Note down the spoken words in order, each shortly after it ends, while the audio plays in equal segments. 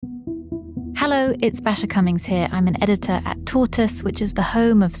Hello, it's Basha Cummings here. I'm an editor at Tortoise, which is the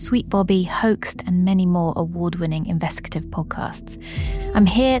home of Sweet Bobby, Hoaxed, and many more award-winning investigative podcasts. I'm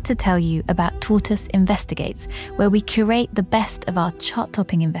here to tell you about Tortoise Investigates, where we curate the best of our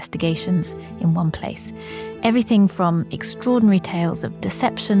chart-topping investigations in one place. Everything from extraordinary tales of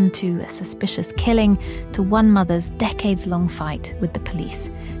deception to a suspicious killing to one mother's decades-long fight with the police.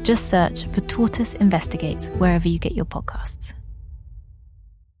 Just search for Tortoise Investigates wherever you get your podcasts.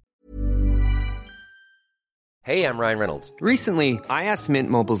 Hey, I'm Ryan Reynolds. Recently, I asked Mint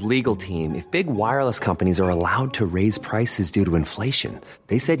Mobile's legal team if big wireless companies are allowed to raise prices due to inflation.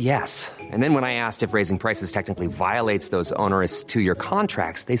 They said yes. And then when I asked if raising prices technically violates those onerous two-year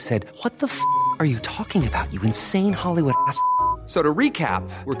contracts, they said, "What the f*** are you talking about, you insane Hollywood ass?" So to recap,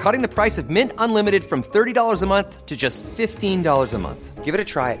 we're cutting the price of Mint Unlimited from $30 a month to just $15 a month. Give it a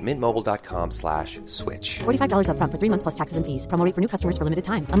try at mintmobile.com/switch. $45 up front for 3 months plus taxes and fees. Promo rate for new customers for limited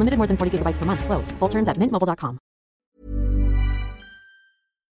time. Unlimited more than 40 gigabytes per month. Slows full terms at mintmobile.com.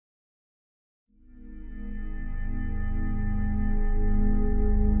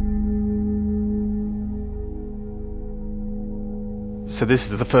 So this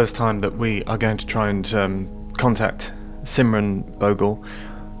is the first time that we are going to try and contact Simran Bogle.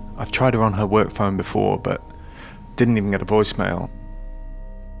 I've tried her on her work phone before, but didn't even get a voicemail.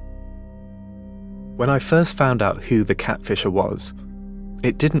 When I first found out who the catfisher was,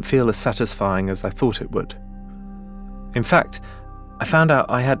 it didn't feel as satisfying as I thought it would. In fact, I found out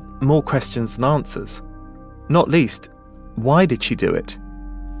I had more questions than answers. Not least, why did she do it?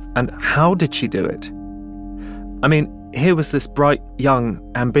 And how did she do it? I mean, here was this bright, young,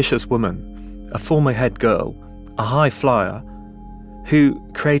 ambitious woman, a former head girl, a high flyer, who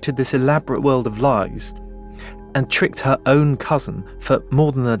created this elaborate world of lies and tricked her own cousin for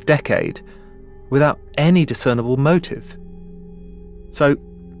more than a decade without any discernible motive. So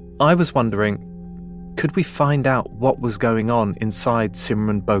I was wondering, could we find out what was going on inside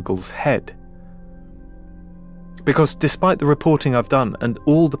Simran Bogle's head? Because despite the reporting I've done and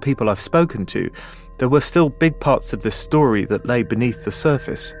all the people I've spoken to, there were still big parts of this story that lay beneath the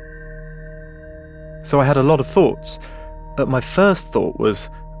surface. So I had a lot of thoughts, but my first thought was,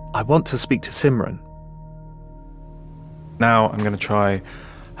 I want to speak to Simran. Now I'm going to try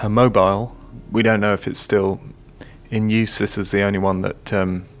her mobile. We don't know if it's still in use. This is the only one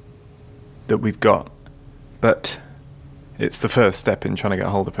that we've got. But it's the first step in trying to get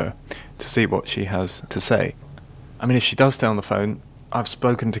hold of her to see what she has to say. I mean, if she does stay on the phone, I've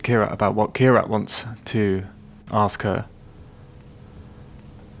spoken to Kirat about what Kirat wants to ask her.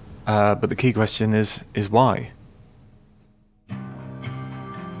 But the key question is why?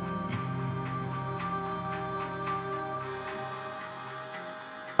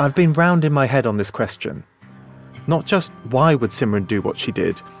 I've been round in my head on this question. Not just why would Simran do what she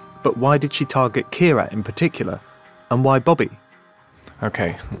did, but why did she target Kirat in particular? And why Bobby?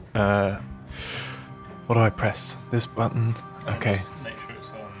 Okay, what do I press? This button? Okay. Make sure it's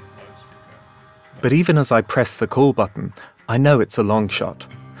on loudspeaker. But even as I press the call button, I know it's a long shot.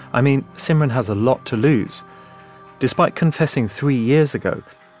 I mean, Simran has a lot to lose. Despite confessing 3 years ago,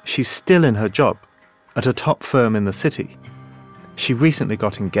 she's still in her job, at a top firm in the city. She recently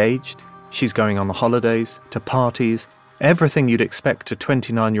got engaged, she's going on the holidays, to parties, everything you'd expect a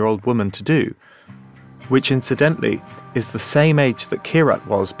 29-year-old woman to do, which incidentally is the same age that Kirat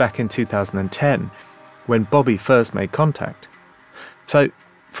was back in 2010, when Bobby first made contact. So,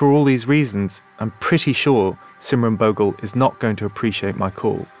 for all these reasons, I'm pretty sure Simran Bogle is not going to appreciate my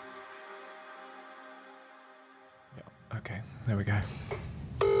call. Yeah, okay, there we go.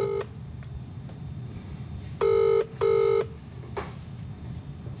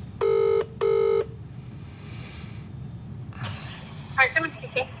 Hi, Simran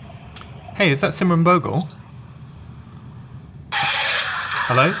speaking. Hey, is that Simran Bogle?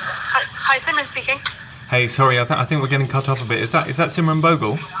 Hello? Hi, Simran speaking. Hey, sorry, I think we're getting cut off a bit. Is that Simran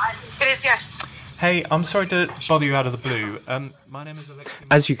Bogle? It is, yes. Hey, I'm sorry to bother you out of the blue. My name is Alexia.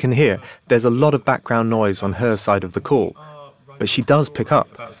 As you can hear, there's a lot of background noise on her side of the call, but she does pick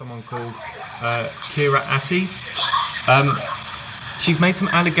up. About someone called Kira Assi. She's made some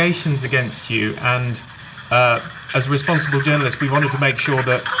allegations against you, and as a responsible journalist, we wanted to make sure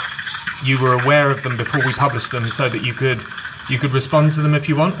that you were aware of them before we published them, so that you could respond to them if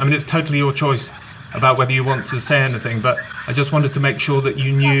you want. I mean, it's totally your choice about whether you want to say anything, but I just wanted to make sure that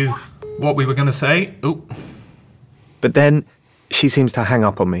you knew what we were going to say. Ooh. But then she seems to hang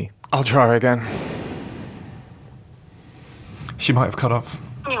up on me. I'll try her again. She might have cut off.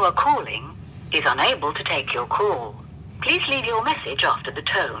 You are calling is unable to take your call. Please leave your message after the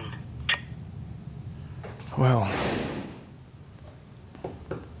tone. Well,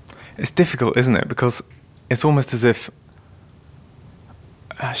 It's difficult, isn't it? Because it's almost as if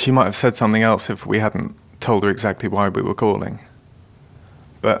she might have said something else if we hadn't told her exactly why we were calling.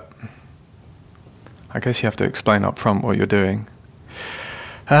 But I guess you have to explain up front what you're doing.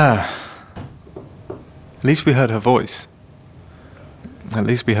 At least we heard her voice. At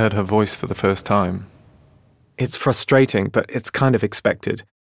least we heard her voice for the first time. It's frustrating, but it's kind of expected.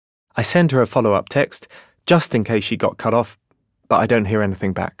 I send her a follow-up text, just in case she got cut off, but I don't hear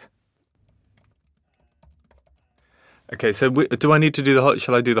anything back. Okay, so do I need to do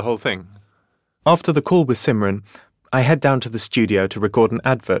shall I do the whole thing? After the call with Simran, I head down to the studio to record an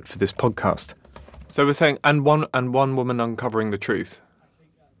advert for this podcast. So we're saying, and one woman uncovering the truth.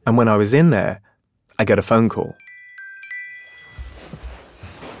 And when I was in there, I get a phone call.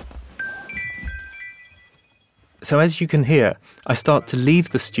 So as you can hear, I start to leave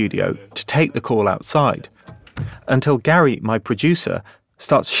the studio to take the call outside, until Gary, my producer,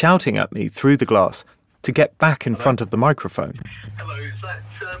 starts shouting at me through the glass to get back in front of the microphone. Hello, is that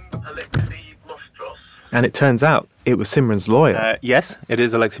Alexi Mostros? And it turns out it was Simran's lawyer. Yes, it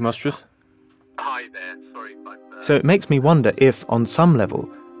is Alexi Mostros. Hi there, sorry about that. So it makes me wonder if, on some level,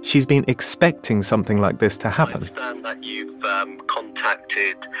 she's been expecting something like this to happen. I understand that you've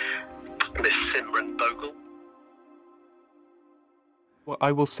contacted Miss Simran Bogle. Well,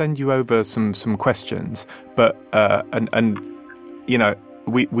 I will send you over some questions, but you know,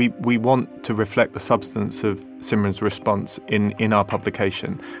 we want to reflect the substance of Simran's response in our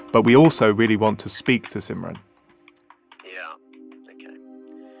publication, but we also really want to speak to Simran. Yeah, okay.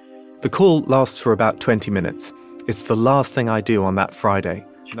 The call lasts for about 20 minutes. It's the last thing I do on that Friday.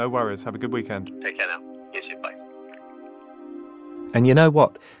 No worries. Have a good weekend. Take care now. Yes, bye. And you know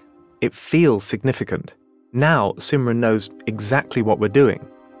what? It feels significant. Now Simran knows exactly what we're doing.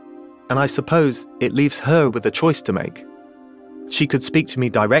 And I suppose it leaves her with a choice to make. She could speak to me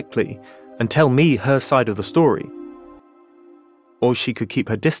directly and tell me her side of the story. Or she could keep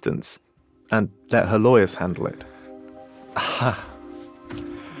her distance and let her lawyers handle it.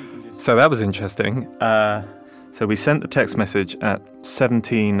 So that was interesting. So we sent the text message at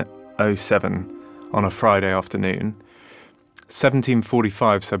 17:07 on a Friday afternoon.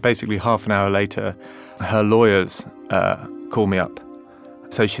 17:45, so basically half an hour later, her lawyers call me up.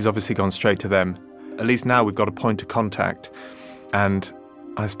 So she's obviously gone straight to them. At least now we've got a point of contact. And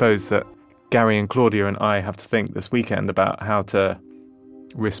I suppose that Gary and Claudia and I have to think this weekend about how to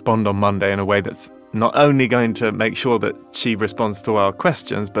respond on Monday in a way that's not only going to make sure that she responds to our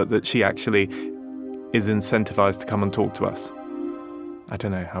questions, but that she actually is incentivized to come and talk to us. I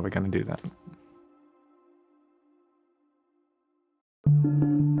don't know how we're going to do that.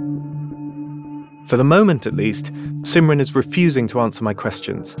 For the moment, at least, Simran is refusing to answer my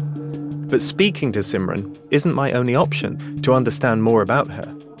questions. But speaking to Simran isn't my only option to understand more about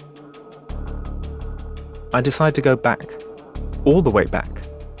her. I decide to go back, all the way back,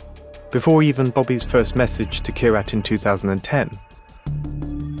 before even Bobby's first message to Kirat in 2010.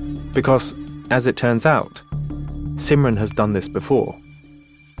 Because, as it turns out, Simran has done this before.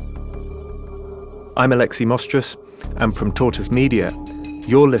 I'm Alexi Mostros, and from Tortoise Media,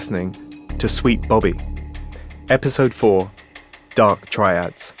 you're listening to Sweet Bobby, Episode 4, Dark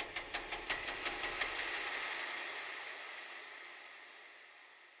Triads.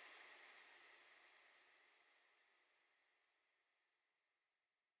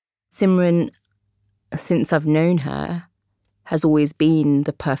 Simran, since I've known her, has always been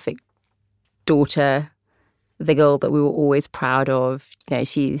the perfect daughter, the girl that we were always proud of. You know,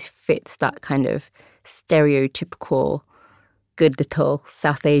 she fits that kind of stereotypical good little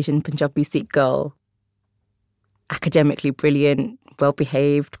South Asian Punjabi Sikh girl. Academically brilliant,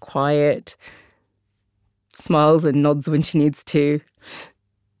 well-behaved, quiet, smiles and nods when she needs to.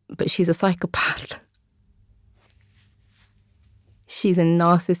 But she's a psychopath. She's a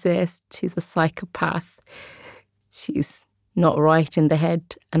narcissist, she's a psychopath, she's not right in the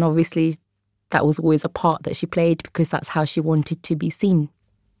head. And obviously that was always a part that she played because that's how she wanted to be seen.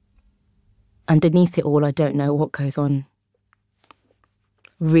 Underneath it all, I don't know what goes on.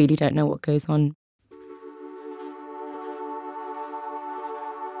 Really don't know what goes on.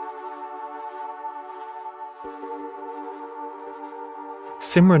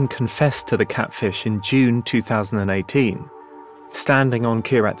 Simran confessed to the catfish in June 2018. Standing on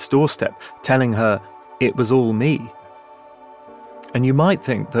Kirat's doorstep, telling her it was all me. And you might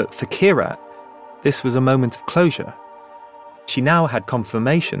think that for Kirat, this was a moment of closure. She now had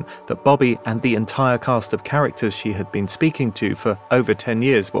confirmation that Bobby and the entire cast of characters she had been speaking to for over 10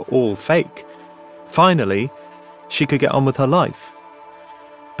 years were all fake. Finally, she could get on with her life.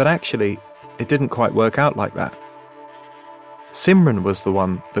 But actually, it didn't quite work out like that. Simran was the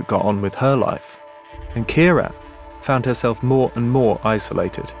one that got on with her life, and Kirat found herself more and more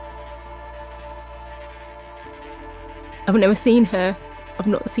isolated. I've never seen her. I've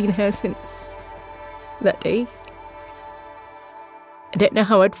not seen her since that day. I don't know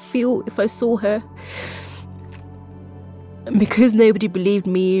how I'd feel if I saw her. And because nobody believed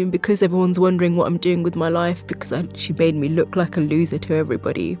me, and because everyone's wondering what I'm doing with my life, because she made me look like a loser to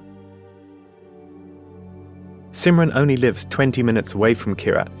everybody. Simran only lives 20 minutes away from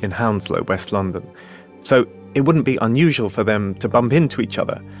Kirat in Hounslow, West London, so it wouldn't be unusual for them to bump into each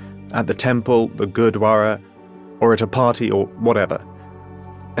other at the temple, the Gurdwara, or at a party or whatever.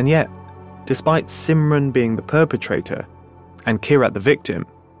 And yet, despite Simran being the perpetrator and Kirat the victim,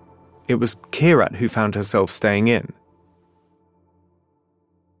 it was Kirat who found herself staying in.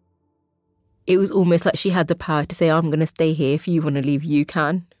 It was almost like she had the power to say, I'm going to stay here. If you want to leave, you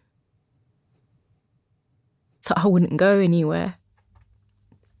can. So I wouldn't go anywhere.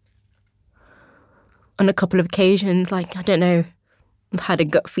 On a couple of occasions, I don't know, I've had a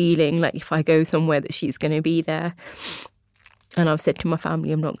gut feeling, if I go somewhere that she's going to be there. And I've said to my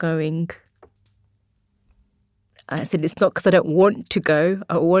family, I'm not going. I said, it's not because I don't want to go.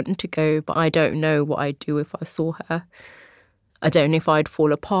 I want to go, but I don't know what I'd do if I saw her. I don't know if I'd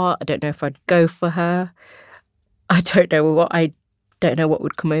fall apart. I don't know if I'd go for her. I don't know what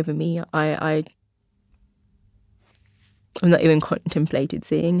would come over me. I'm not even contemplated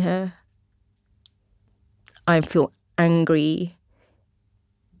seeing her. I feel angry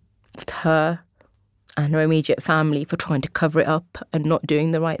with her and her immediate family for trying to cover it up and not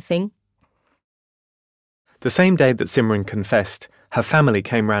doing the right thing. The same day that Simran confessed, her family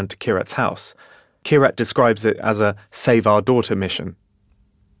came round to Kirat's house. Kirat describes it as a save our daughter mission.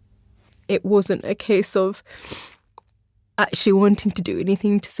 It wasn't a case of actually wanting to do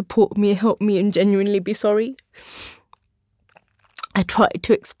anything to support me, help me, and genuinely be sorry. I tried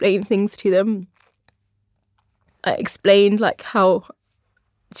to explain things to them. I explained how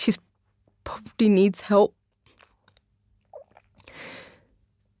she probably needs help.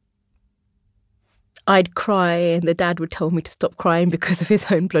 I'd cry and the dad would tell me to stop crying because of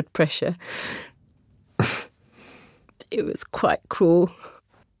his own blood pressure. It was quite cruel.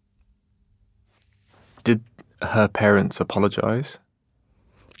 Did her parents apologise?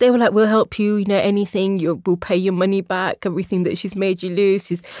 They were like, we'll help you, anything, we'll pay your money back, everything that she's made you lose.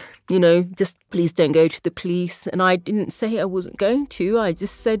 She's, just please don't go to the police. And I didn't say I wasn't going to. I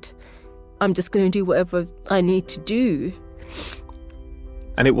just said, I'm just going to do whatever I need to do.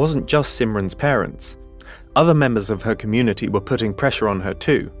 And it wasn't just Simran's parents. Other members of her community were putting pressure on her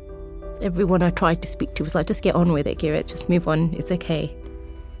too. Everyone I tried to speak to was like, just get on with it, Kirat, just move on, it's okay.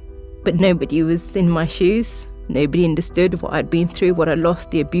 But nobody was in my shoes. Nobody understood what I'd been through, what I'd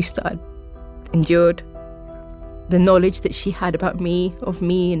lost, the abuse that I'd endured. The knowledge that she had about me, of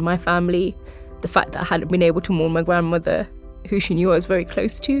me and my family. The fact that I hadn't been able to mourn my grandmother, who she knew I was very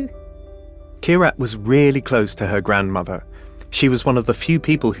close to. Kirat was really close to her grandmother. She was one of the few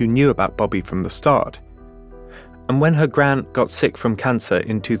people who knew about Bobby from the start. And when her gran got sick from cancer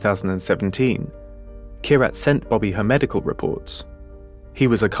in 2017, Kirat sent Bobby her medical reports. He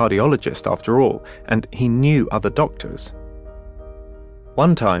was a cardiologist after all, and he knew other doctors.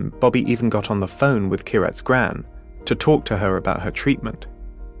 One time, Bobby even got on the phone with Kirat's gran to talk to her about her treatment.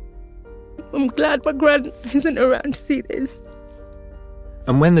 I'm glad my gran isn't around to see this.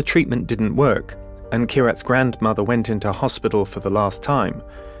 And when the treatment didn't work, and Kirat's grandmother went into hospital for the last time,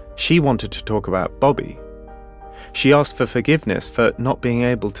 she wanted to talk about Bobby. She asked for forgiveness for not being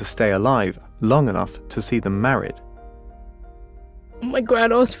able to stay alive long enough to see them married. My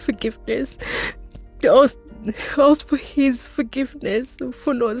gran asked forgiveness. Asked for his forgiveness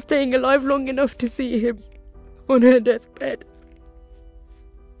for not staying alive long enough to see him on her deathbed.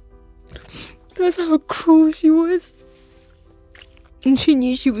 That's how cruel she was. And she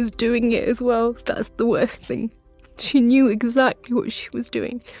knew she was doing it as well. That's the worst thing. She knew exactly what she was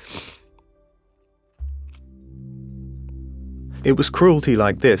doing. It was cruelty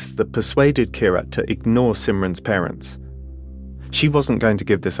like this that persuaded Kirat to ignore Simran's parents. She wasn't going to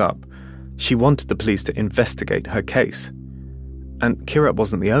give this up. She wanted the police to investigate her case. And Kirat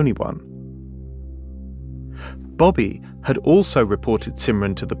wasn't the only one. Bobby had also reported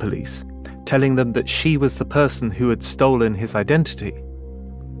Simran to the police, telling them that she was the person who had stolen his identity.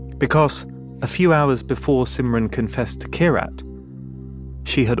 Because a few hours before Simran confessed to Kirat,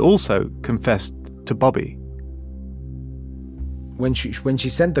 she had also confessed to Bobby. When she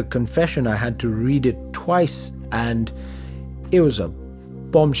sent the confession, I had to read it twice, and it was a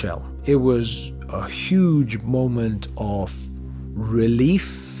bombshell. It was a huge moment of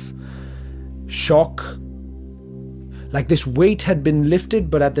relief, shock. Like this weight had been lifted,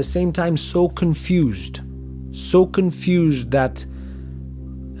 but at the same time so confused that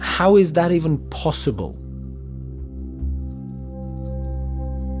how is that even possible?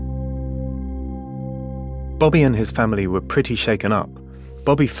 Bobby and his family were pretty shaken up.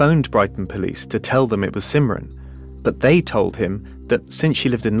 Bobby phoned Brighton police to tell them it was Simran, but they told him that since she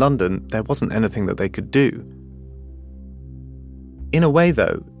lived in London, there wasn't anything that they could do. In a way,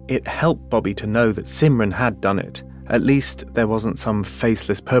 though, it helped Bobby to know that Simran had done it. At least there wasn't some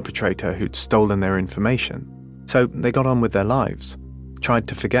faceless perpetrator who'd stolen their information. So they got on with their lives, tried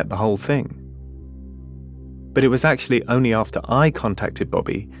to forget the whole thing. But it was actually only after I contacted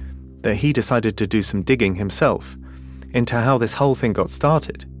Bobby that he decided to do some digging himself into how this whole thing got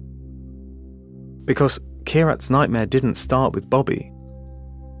started. Because Kirat's nightmare didn't start with Bobby.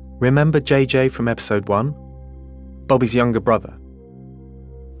 Remember JJ from episode 1? Bobby's younger brother.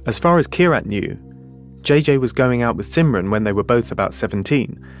 As far as Kirat knew, JJ was going out with Simran when they were both about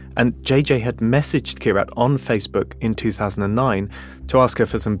 17, and JJ had messaged Kirat on Facebook in 2009 to ask her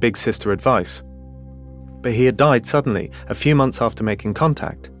for some big sister advice. But he had died suddenly, a few months after making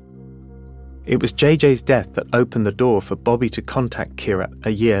contact. It was JJ's death that opened the door for Bobby to contact Kirat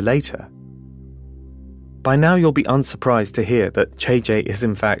a year later. By now you'll be unsurprised to hear that JJ is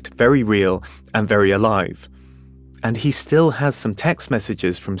in fact very real and very alive. And he still has some text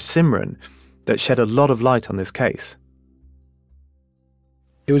messages from Simran that shed a lot of light on this case.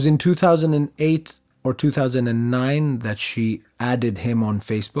 It was in 2008 or 2009 that she added him on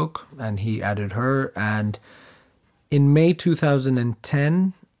Facebook, and he added her. And in May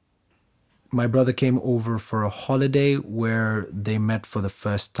 2010, my brother came over for a holiday where they met for the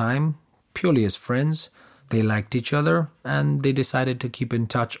first time, purely as friends. They liked each other, and they decided to keep in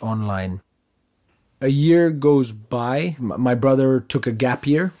touch online. A year goes by. My brother took a gap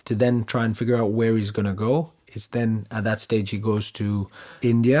year to then try and figure out where he's going to go. It's then at that stage he goes to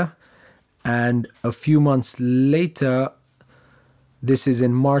India. And a few months later, this is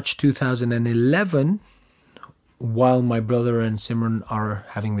in March 2011, while my brother and Simran are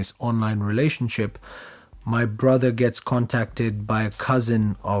having this online relationship, my brother gets contacted by a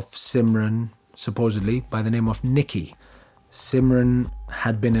cousin of Simran, supposedly by the name of Nikki. Simran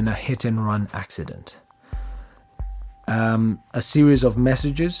had been in a hit-and-run accident. A series of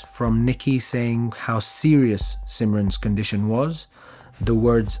messages from Nikki saying how serious Simran's condition was. The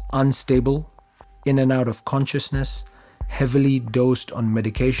words unstable, in and out of consciousness, heavily dosed on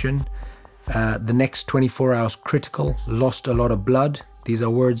medication, the next 24 hours critical, lost a lot of blood. These are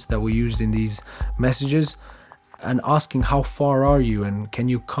words that were used in these messages. And asking how far are you and can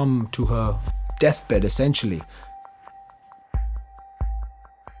you come to her deathbed, essentially.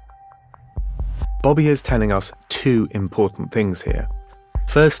 Bobby is telling us two important things here.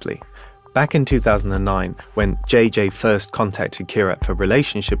 Firstly, back in 2009, when JJ first contacted Kirat for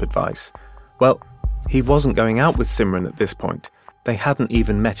relationship advice, well, he wasn't going out with Simran at this point. They hadn't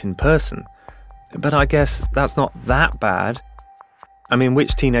even met in person. But I guess that's not that bad. I mean,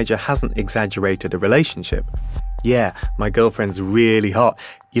 which teenager hasn't exaggerated a relationship? Yeah, my girlfriend's really hot.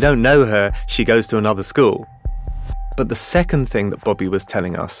 You don't know her, she goes to another school. But the second thing that Bobby was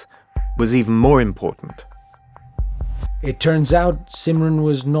telling us was even more important. It turns out Simran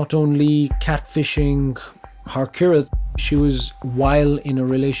was not only catfishing Kirat, she was, while in a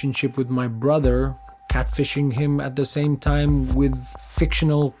relationship with my brother, catfishing him at the same time with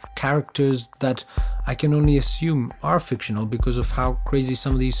fictional characters that I can only assume are fictional because of how crazy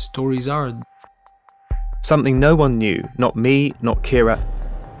some of these stories are. Something no one knew, not me, not Kirat.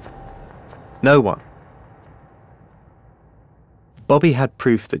 No one. Bobby had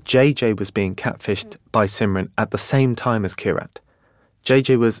proof that JJ was being catfished by Simran at the same time as Kirat.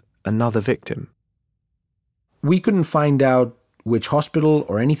 JJ was another victim. We couldn't find out which hospital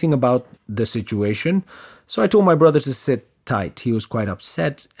or anything about the situation, so I told my brother to sit tight. He was quite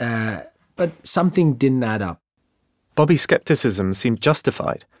upset, but something didn't add up. Bobby's skepticism seemed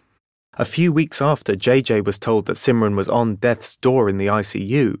justified. A few weeks after JJ was told that Simran was on death's door in the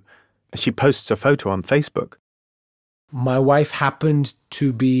ICU, she posts a photo on Facebook. My wife happened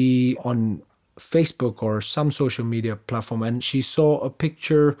to be on Facebook or some social media platform, and she saw a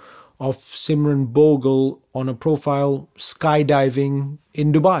picture of Simran Bogle on a profile skydiving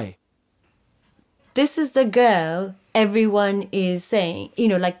in Dubai. This is the girl everyone is saying,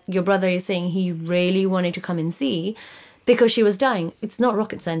 like your brother is saying he really wanted to come and see because she was dying. It's not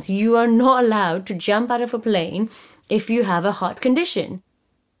rocket science. You are not allowed to jump out of a plane if you have a heart condition.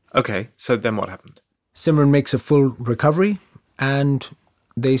 Okay, so then what happened? Simran makes a full recovery and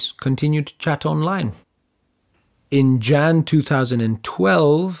they continue to chat online. In Jan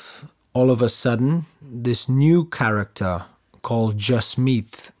 2012, all of a sudden, this new character called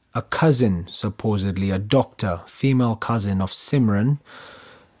Jasmeet, a cousin, supposedly, a doctor, female cousin of Simran,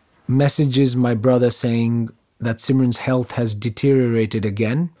 messages my brother saying that Simran's health has deteriorated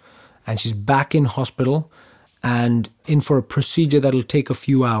again and she's back in hospital and in for a procedure that'll take a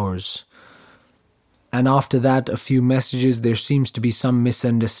few hours. And after that, a few messages, there seems to be some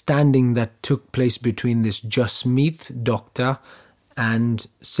misunderstanding that took place between this Jasmeet doctor and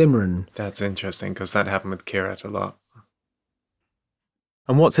Simran. That's interesting, because that happened with Kirat a lot.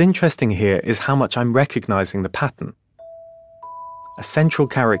 And what's interesting here is how much I'm recognizing the pattern. A central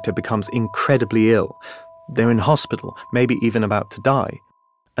character becomes incredibly ill. They're in hospital, maybe even about to die.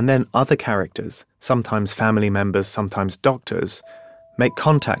 And then other characters, sometimes family members, sometimes doctors, make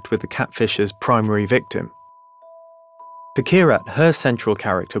contact with the catfisher's primary victim. For Kirat, her central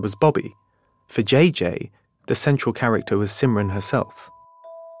character was Bobby. For JJ, the central character was Simran herself.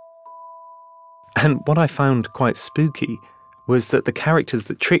 And what I found quite spooky was that the characters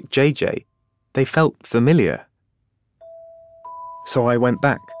that tricked JJ, they felt familiar. So I went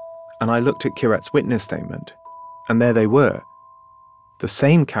back and I looked at Kirat's witness statement, and there they were. The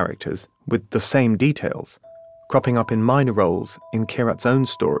same characters with the same details, cropping up in minor roles in Kirat's own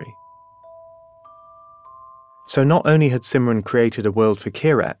story. So not only had Simran created a world for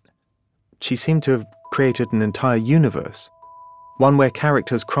Kirat, she seemed to have created an entire universe, one where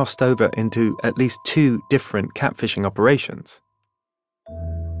characters crossed over into at least 2 different catfishing operations.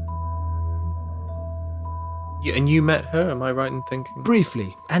 Yeah, and you met her, am I right in thinking?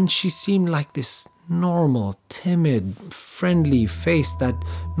 Briefly. And she seemed like this normal, timid, friendly face that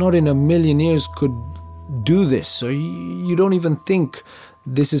not in a million years could do this. So you don't even think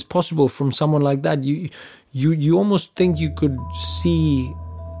this is possible from someone like that. You almost think you could see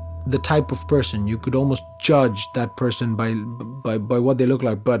the type of person. You could almost judge that person by what they look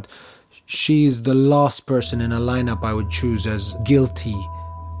like. But she's the last person in a lineup I would choose as guilty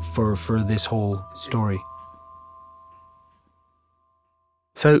for this whole story.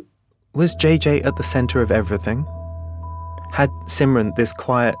 So, was JJ at the centre of everything? Had Simran, this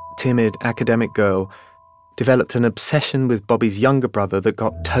quiet, timid academic girl, developed an obsession with Bobby's younger brother that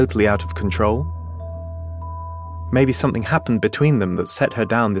got totally out of control? Maybe something happened between them that set her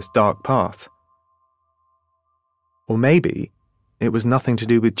down this dark path. Or maybe it was nothing to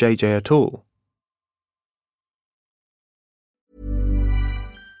do with JJ at all.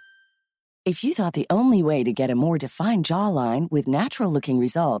 If you thought the only way to get a more defined jawline with natural-looking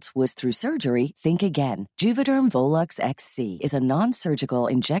results was through surgery, think again. Juvederm Volux XC is a non-surgical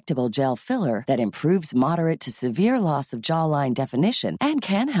injectable gel filler that improves moderate to severe loss of jawline definition and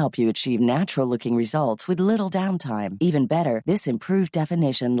can help you achieve natural-looking results with little downtime. Even better, this improved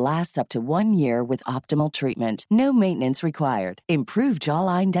definition lasts up to 1 year with optimal treatment. No maintenance required. Improve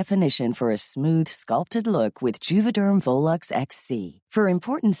jawline definition for a smooth, sculpted look with Juvederm Volux XC. For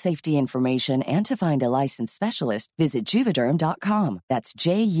important safety information and to find a licensed specialist, visit Juvederm.com. That's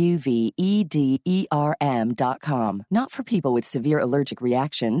JUVEDERM.com. Not for people with severe allergic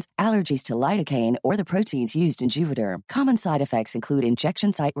reactions, allergies to lidocaine, or the proteins used in Juvederm. Common side effects include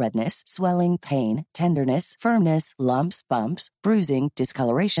injection site redness, swelling, pain, tenderness, firmness, lumps, bumps, bruising,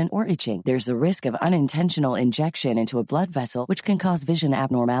 discoloration, or itching. There's a risk of unintentional injection into a blood vessel, which can cause vision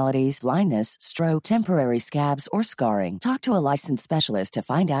abnormalities, blindness, stroke, temporary scabs, or scarring. Talk to a licensed specialist to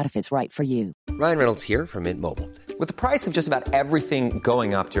find out if it's right for you. Ryan Reynolds here from Mint Mobile. With the price of just about everything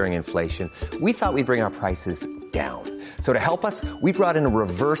going up during inflation, we thought we'd bring our prices down. So to help us, we brought in a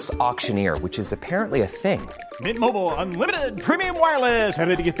reverse auctioneer, which is apparently a thing. Mint Mobile Unlimited Premium Wireless. How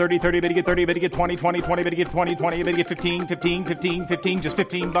to get 30, 30, bit to get 30, bit to get 20, 20, 20, bit to get 20, 20, bit to get 15, 15, 15, 15, just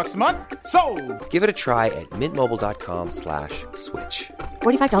 $15 a month? Sold! Give it a try at mintmobile.com/switch.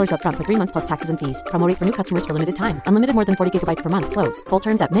 $45 up front for 3 months plus taxes and fees. Promo rate for new customers for limited time. Unlimited more than 40 gigabytes per month. Slows full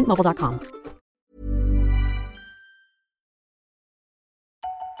terms at mintmobile.com.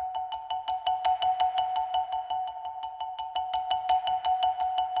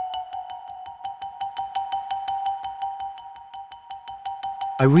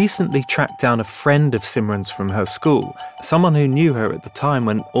 I recently tracked down a friend of Simran's from her school, someone who knew her at the time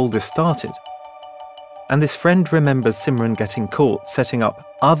when all this started. And this friend remembers Simran getting caught setting up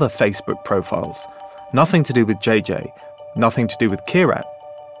other Facebook profiles, nothing to do with JJ, nothing to do with Kirat.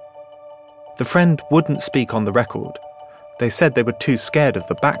 The friend wouldn't speak on the record. They said they were too scared of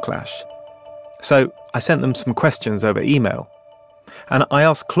the backlash. So I sent them some questions over email. And I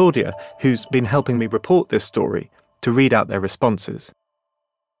asked Claudia, who's been helping me report this story, to read out their responses.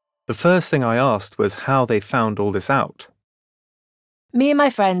 The first thing I asked was how they found all this out. Me and my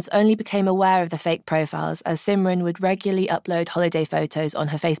friends only became aware of the fake profiles as Simran would regularly upload holiday photos on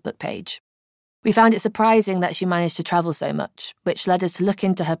her Facebook page. We found it surprising that she managed to travel so much, which led us to look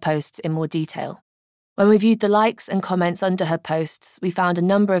into her posts in more detail. When we viewed the likes and comments under her posts, we found a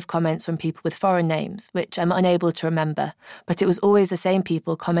number of comments from people with foreign names, which I'm unable to remember, but it was always the same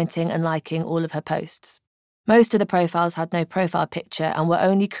people commenting and liking all of her posts. Most of the profiles had no profile picture and were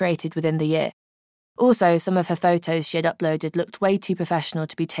only created within the year. Also, some of her photos she had uploaded looked way too professional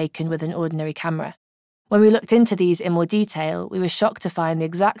to be taken with an ordinary camera. When we looked into these in more detail, we were shocked to find the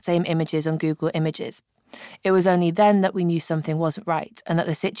exact same images on Google Images. It was only then that we knew something wasn't right and that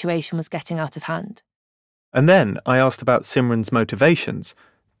the situation was getting out of hand. And then I asked about Simran's motivations.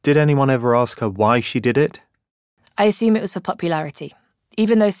 Did anyone ever ask her why she did it? I assume it was for popularity.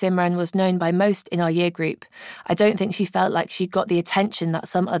 Even though Simran was known by most in our year group, I don't think she felt like she got the attention that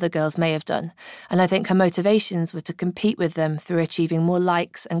some other girls may have done, and I think her motivations were to compete with them through achieving more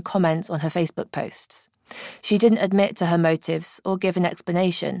likes and comments on her Facebook posts. She didn't admit to her motives or give an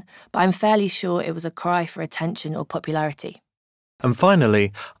explanation, but I'm fairly sure it was a cry for attention or popularity. And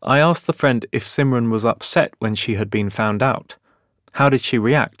finally, I asked the friend if Simran was upset when she had been found out. How did she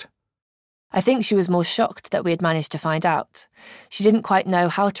react? I think she was more shocked that we had managed to find out. She didn't quite know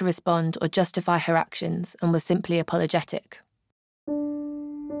how to respond or justify her actions and was simply apologetic.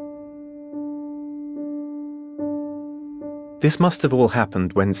 This must have all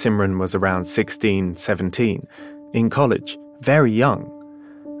happened when Simran was around 16, 17, in college, very young.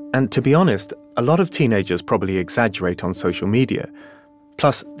 And to be honest, a lot of teenagers probably exaggerate on social media.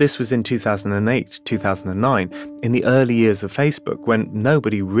 Plus, this was in 2008, 2009, in the early years of Facebook, when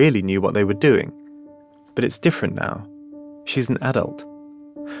nobody really knew what they were doing. But it's different now. She's an adult.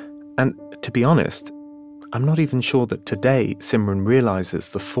 And to be honest, I'm not even sure that today Simran realises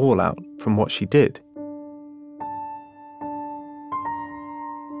the fallout from what she did.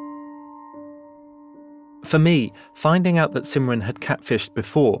 For me, finding out that Simran had catfished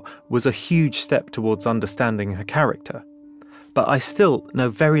before was a huge step towards understanding her character. But I still know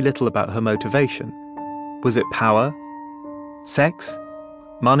very little about her motivation. Was it power? Sex?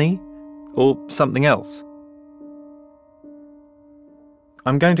 Money? Or something else?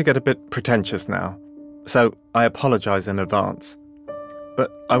 I'm going to get a bit pretentious now, so I apologise in advance.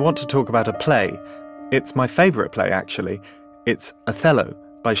 But I want to talk about a play. It's my favourite play, actually. It's Othello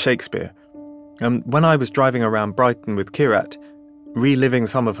by Shakespeare. And when I was driving around Brighton with Kirat, reliving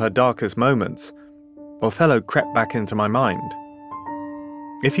some of her darkest moments, Othello crept back into my mind.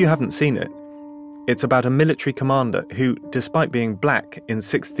 If you haven't seen it, it's about a military commander who, despite being black in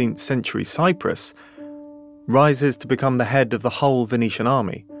 16th century Cyprus, rises to become the head of the whole Venetian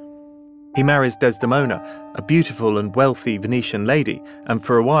army. He marries Desdemona, a beautiful and wealthy Venetian lady, and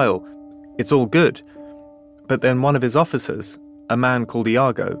for a while, it's all good. But then one of his officers, a man called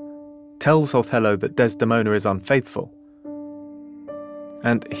Iago, tells Othello that Desdemona is unfaithful.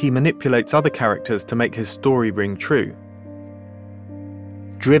 And he manipulates other characters to make his story ring true.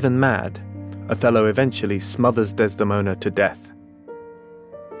 Driven mad, Othello eventually smothers Desdemona to death.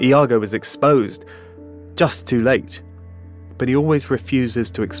 Iago is exposed, just too late, but he always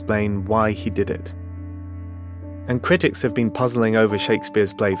refuses to explain why he did it. And critics have been puzzling over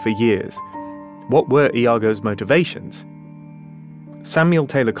Shakespeare's play for years. What were Iago's motivations? Samuel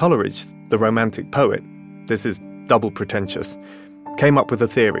Taylor Coleridge, the Romantic poet, this is double pretentious, came up with a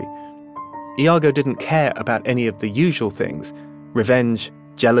theory. Iago didn't care about any of the usual things, revenge,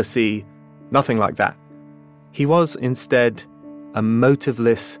 jealousy, nothing like that. He was, instead, a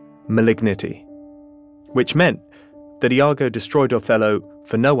motiveless malignity, which meant that Iago destroyed Othello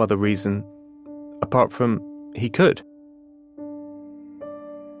for no other reason apart from he could.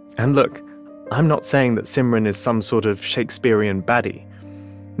 And look, I'm not saying that Simran is some sort of Shakespearean baddie.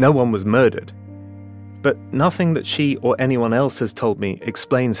 No one was murdered. But nothing that she or anyone else has told me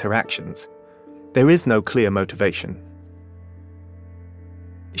explains her actions. There is no clear motivation.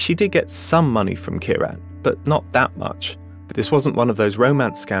 She did get some money from Kirat, but not that much. This wasn't one of those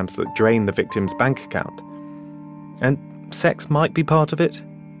romance scams that drain the victim's bank account. And sex might be part of it.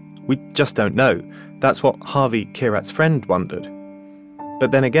 We just don't know. That's what Harvey, Kirat's friend, wondered.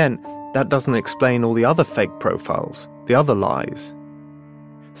 But then again, that doesn't explain all the other fake profiles, the other lies.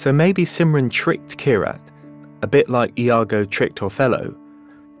 So maybe Simran tricked Kirat, a bit like Iago tricked Othello,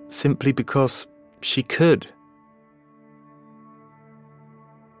 simply because she could.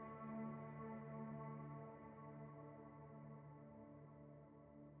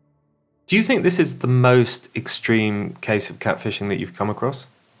 Do you think this is the most extreme case of catfishing that you've come across?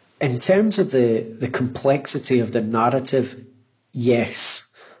 In terms of the complexity of the narrative, yes.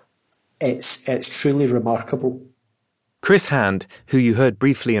 It's truly remarkable. Chris Hand, who you heard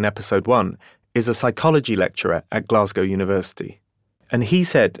briefly in episode 1, is a psychology lecturer at Glasgow University. And he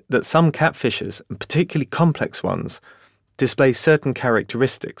said that some catfishers, and particularly complex ones, display certain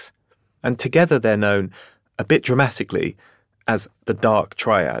characteristics, and together they're known, a bit dramatically, as the dark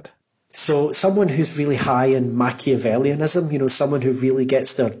triad. So someone who's really high in Machiavellianism, someone who really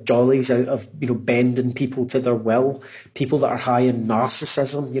gets their jollies out of, bending people to their will, people that are high in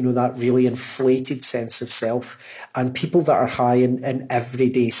narcissism, that really inflated sense of self, and people that are high in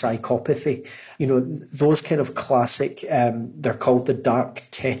everyday psychopathy. Those kind of classic, they're called the dark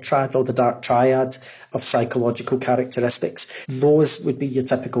tetrad or the dark triad of psychological characteristics. Those would be your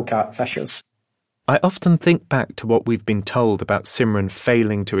typical catfishers. I often think back to what we've been told about Simran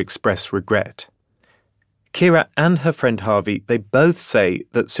failing to express regret. Kira and her friend Harvey, they both say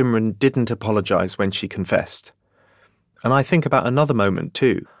that Simran didn't apologise when she confessed. And I think about another moment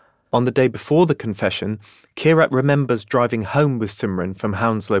too. On the day before the confession, Kirat remembers driving home with Simran from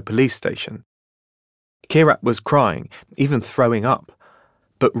Hounslow police station. Kirat was crying, even throwing up.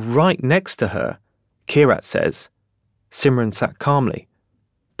 But right next to her, Kirat says, Simran sat calmly,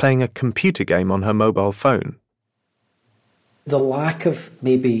 playing a computer game on her mobile phone. The lack of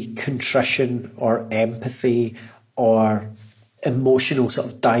maybe contrition or empathy or emotional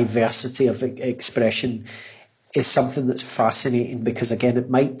sort of diversity of expression is something that's fascinating because, again,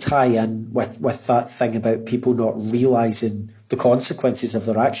 it might tie in with that thing about people not realising the consequences of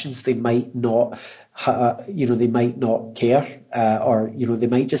their actions. They might not, they might not care or, they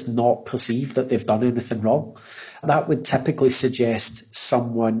might just not perceive that they've done anything wrong. That would typically suggest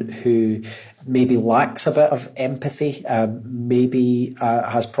someone who maybe lacks a bit of empathy, maybe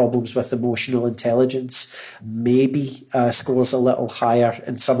has problems with emotional intelligence, maybe scores a little higher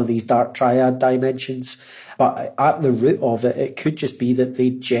in some of these dark triad dimensions. But at the root of it, it could just be that they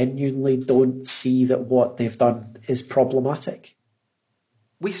genuinely don't see that what they've done is problematic.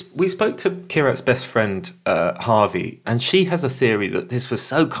 We spoke to Kirat's best friend, Harvey, and she has a theory that this was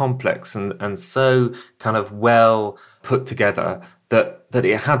so complex and so kind of well put together that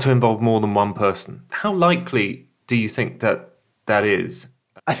it had to involve more than one person. How likely do you think that is?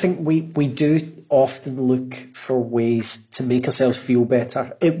 I think we do often look for ways to make ourselves feel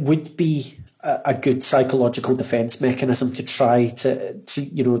better. It would be a good psychological defence mechanism to try to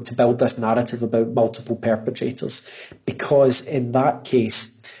build this narrative about multiple perpetrators, because in that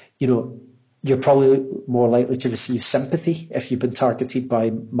case, you're probably more likely to receive sympathy if you've been targeted by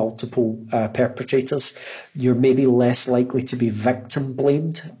multiple perpetrators. You're maybe less likely to be victim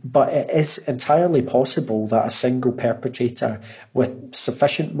blamed, but it is entirely possible that a single perpetrator with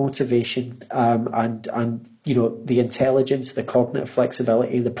sufficient motivation and the intelligence, the cognitive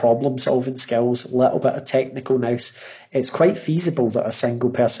flexibility, the problem solving skills, a little bit of technical nous, it's quite feasible that a single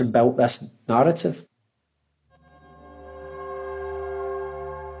person built this narrative.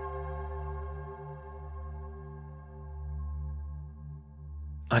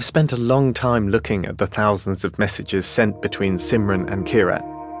 I've spent a long time looking at the thousands of messages sent between Simran and Kirat.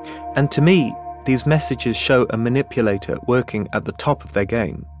 And to me, these messages show a manipulator working at the top of their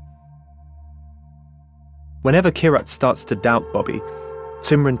game. Whenever Kirat starts to doubt Bobby,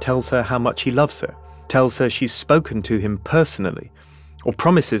 Simran tells her how much he loves her, tells her she's spoken to him personally, or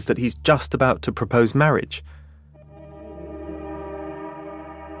promises that he's just about to propose marriage.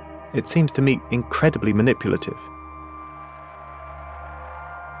 It seems to me incredibly manipulative.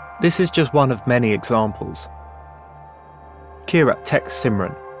 This is just one of many examples. Kirat texts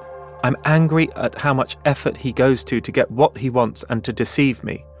Simran, "I'm angry at how much effort he goes to get what he wants and to deceive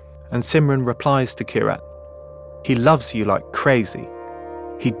me." And Simran replies to Kirat, "He loves you like crazy.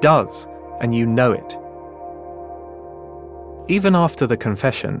 He does, and you know it." Even after the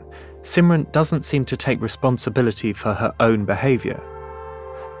confession, Simran doesn't seem to take responsibility for her own behaviour.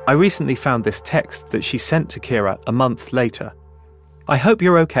 I recently found this text that she sent to Kirat a month later. "I hope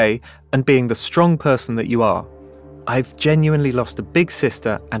you're okay and being the strong person that you are. I've genuinely lost a big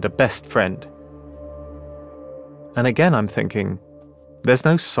sister and a best friend." And again, I'm thinking, there's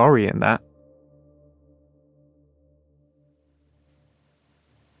no sorry in that.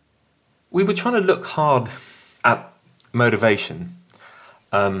 We were trying to look hard at motivation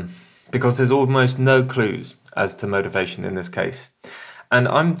because there's almost no clues as to motivation in this case. And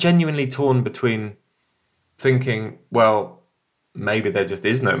I'm genuinely torn between thinking, well, maybe there just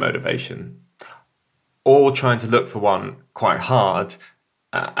is no motivation, or trying to look for one quite hard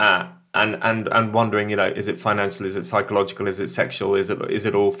and wondering, is it financial, is it psychological, is it sexual, is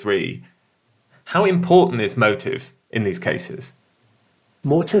it all three? How important is motive in these cases?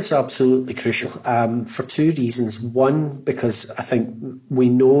 Motive's absolutely crucial for two reasons. One, because I think we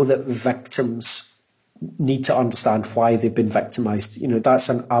know that victims need to understand why they've been victimised. You know, that's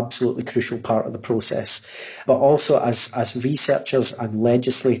an absolutely crucial part of the process. But also as researchers and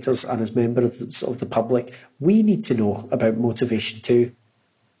legislators and as members of the public, we need to know about motivation too.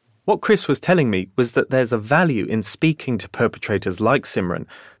 What Chris was telling me was that there's a value in speaking to perpetrators like Simran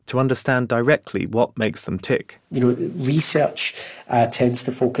to understand directly what makes them tick. You know, research tends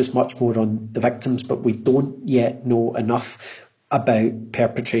to focus much more on the victims, but we don't yet know enough about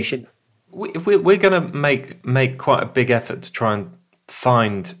perpetration. We're going to make quite a big effort to try and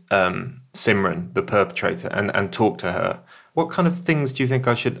find Simran, the perpetrator, and talk to her. What kind of things do you think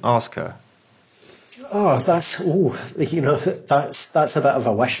I should ask her? That's a bit of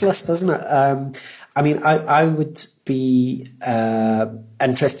a wish list, isn't it? I would be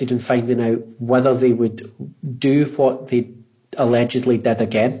interested in finding out whether they would do what they allegedly did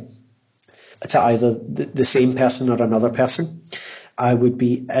again to either the same person or another person. I would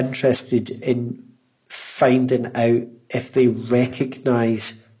be interested in finding out if they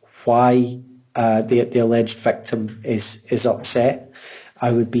recognise why the alleged victim is upset.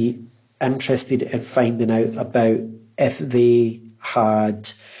 I would be interested in finding out about if they had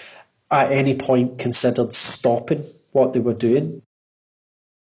at any point considered stopping what they were doing.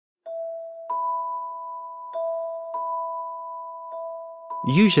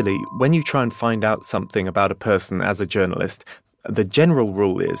 Usually, when you try and find out something about a person as a journalist, the general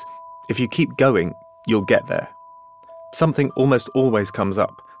rule is, if you keep going, you'll get there. Something almost always comes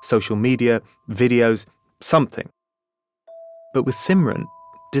up. Social media, videos, something. But with Simran,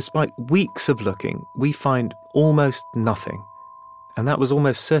 despite weeks of looking, we find almost nothing. And that was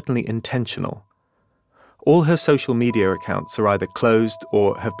almost certainly intentional. All her social media accounts are either closed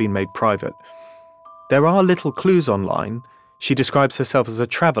or have been made private. There are little clues online. She describes herself as a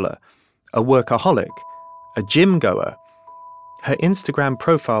traveller, a workaholic, a gym goer. Her Instagram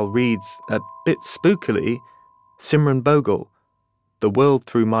profile reads, a bit spookily, Simran Bogle, the world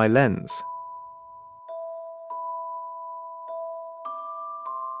through my lens.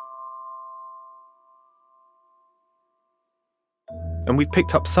 And we've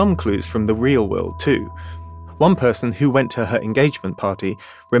picked up some clues from the real world too. One person who went to her engagement party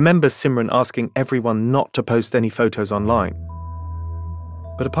remembers Simran asking everyone not to post any photos online.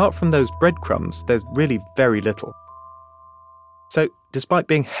 But apart from those breadcrumbs, there's really very little. So, despite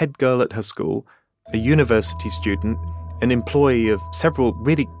being head girl at her school, a university student, an employee of several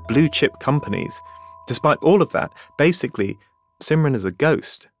really blue-chip companies, despite all of that, basically, Simran is a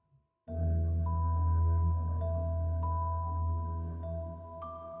ghost.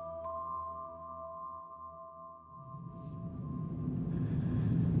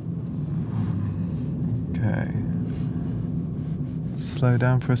 Okay. Slow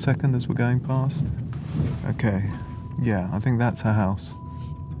down for a second as we're going past. Okay. Yeah, I think that's her house.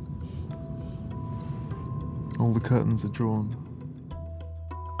 All the curtains are drawn.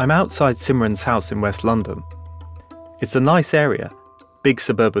 I'm outside Simran's house in West London. It's a nice area. Big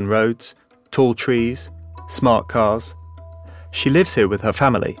suburban roads, tall trees, smart cars. She lives here with her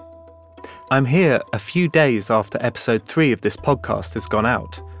family. I'm here a few days after episode 3 of this podcast has gone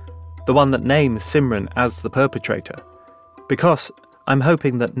out, the one that names Simran as the perpetrator, because I'm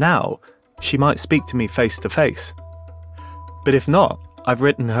hoping that now she might speak to me face to face. But if not, I've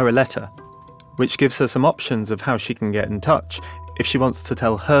written her a letter, which gives her some options of how she can get in touch if she wants to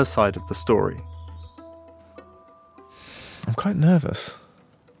tell her side of the story. I'm quite nervous.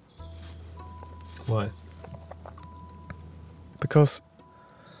 Why? Because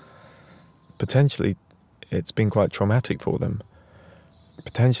potentially it's been quite traumatic for them.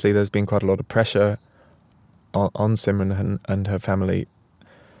 Potentially there's been quite a lot of pressure on Simran and her family.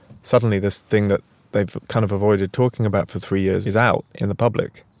 Suddenly this thing that they've kind of avoided talking about for 3 years is out in the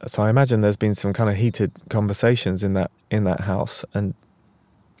public. So I imagine there's been some kind of heated conversations in that house, and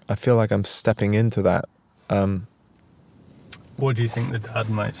I feel like I'm stepping into that. What do you think the dad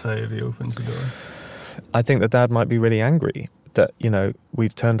might say if he opens the door? I think the dad might be really angry that,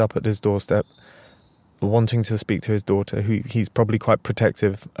 we've turned up at his doorstep wanting to speak to his daughter, who he's probably quite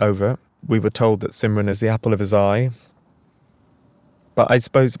protective over. We were told that Simran is the apple of his eye. But I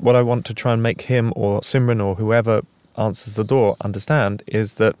suppose what I want to try and make him or Simran or whoever answers the door understand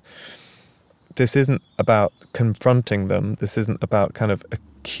is that this isn't about confronting them. This isn't about kind of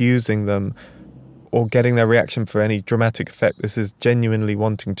accusing them or getting their reaction for any dramatic effect. This is genuinely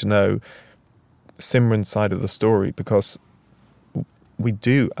wanting to know Simran's side of the story, because we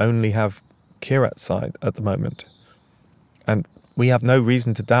do only have Kirat's side at the moment. And we have no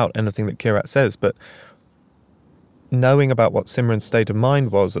reason to doubt anything that Kirat says, but knowing about what Simran's state of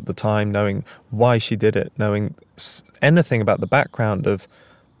mind was at the time, knowing why she did it, knowing anything about the background of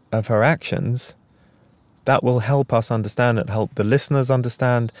her actions, that will help us understand, it help the listeners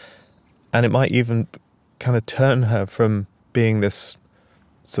understand, and it might even kind of turn her from being this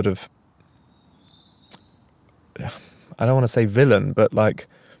sort of, I don't want to say villain, but like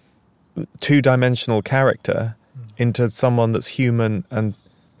two-dimensional character into someone that's human and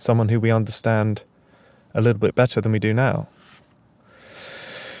someone who we understand a little bit better than we do now.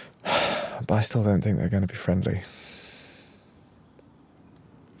 But I still don't think they're going to be friendly.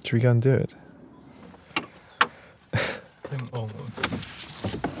 Should we go and do it?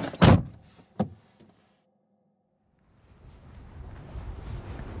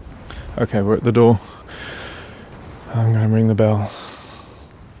 Okay, we're at the door. I'm going to ring the bell.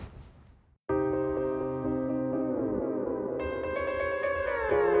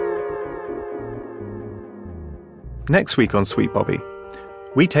 Next week on Sweet Bobby,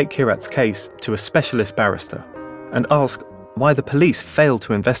 we take Kirat's case to a specialist barrister and ask why the police failed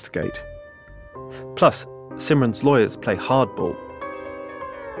to investigate. Plus, Simran's lawyers play hardball.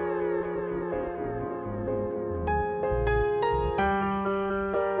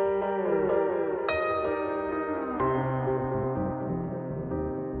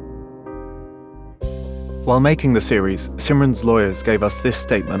 While making the series, Simran's lawyers gave us this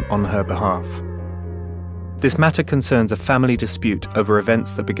statement on her behalf. This matter concerns a family dispute over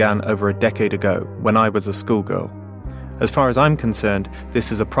events that began over a decade ago, when I was a schoolgirl. As far as I'm concerned,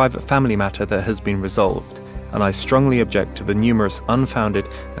 this is a private family matter that has been resolved, and I strongly object to the numerous unfounded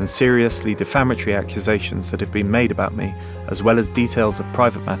and seriously defamatory accusations that have been made about me, as well as details of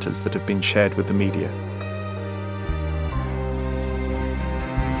private matters that have been shared with the media.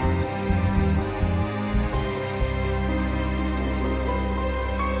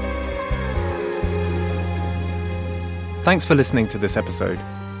 Thanks for listening to this episode.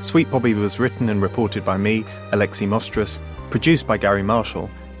 Sweet Bobby was written and reported by me, Alexi Mostras, produced by Gary Marshall,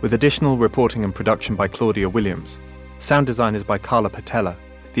 with additional reporting and production by Claudia Williams. Sound design is by Carla Patella.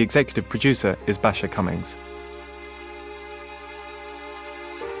 The executive producer is Basha Cummings.